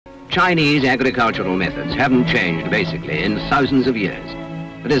Chinese agricultural methods haven't changed basically in thousands of years.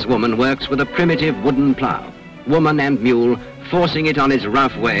 This woman works with a primitive wooden plough, woman and mule forcing it on its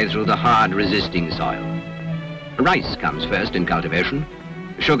rough way through the hard, resisting soil. Rice comes first in cultivation.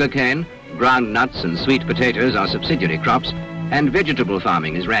 Sugarcane, ground nuts and sweet potatoes are subsidiary crops, and vegetable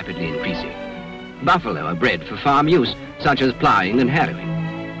farming is rapidly increasing. Buffalo are bred for farm use, such as ploughing and harrowing.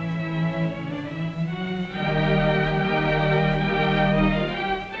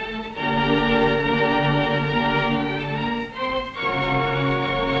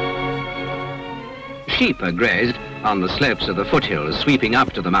 Sheep are grazed on the slopes of the foothills sweeping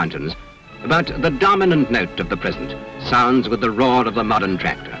up to the mountains, but the dominant note of the present sounds with the roar of the modern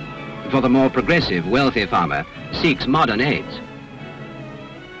tractor, for the more progressive, wealthy farmer seeks modern aids.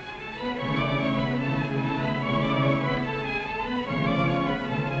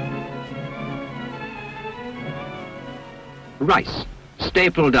 Rice,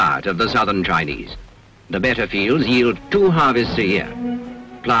 staple diet of the southern Chinese. The better fields yield 2 harvests a year.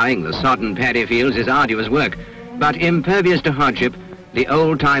 Ploughing the sodden paddy fields is arduous work, but impervious to hardship, the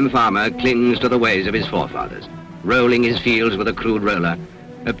old-time farmer clings to the ways of his forefathers, rolling his fields with a crude roller,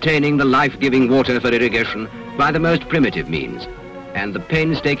 obtaining the life-giving water for irrigation by the most primitive means, and the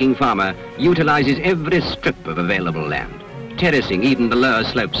painstaking farmer utilizes every strip of available land, terracing even the lower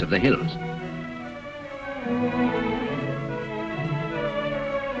slopes of the hills.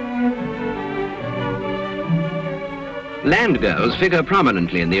 Land girls figure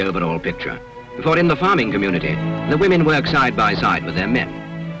prominently in the overall picture, for in the farming community, the women work side by side with their men.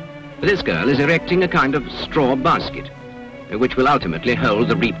 This girl is erecting a kind of straw basket, which will ultimately hold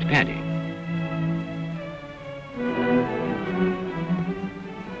the reaped paddy.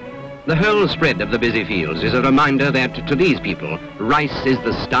 The whole spread of the busy fields is a reminder that to these people, rice is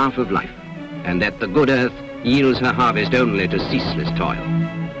the staff of life, and that the good earth yields her harvest only to ceaseless toil.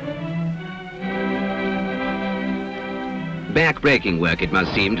 Back-breaking work, it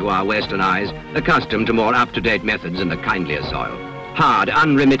must seem to our Western eyes, accustomed to more up-to-date methods and a kindlier soil. Hard,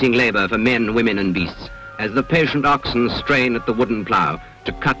 unremitting labor for men, women and beasts, as the patient oxen strain at the wooden plough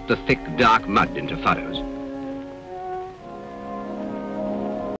to cut the thick, dark mud into furrows.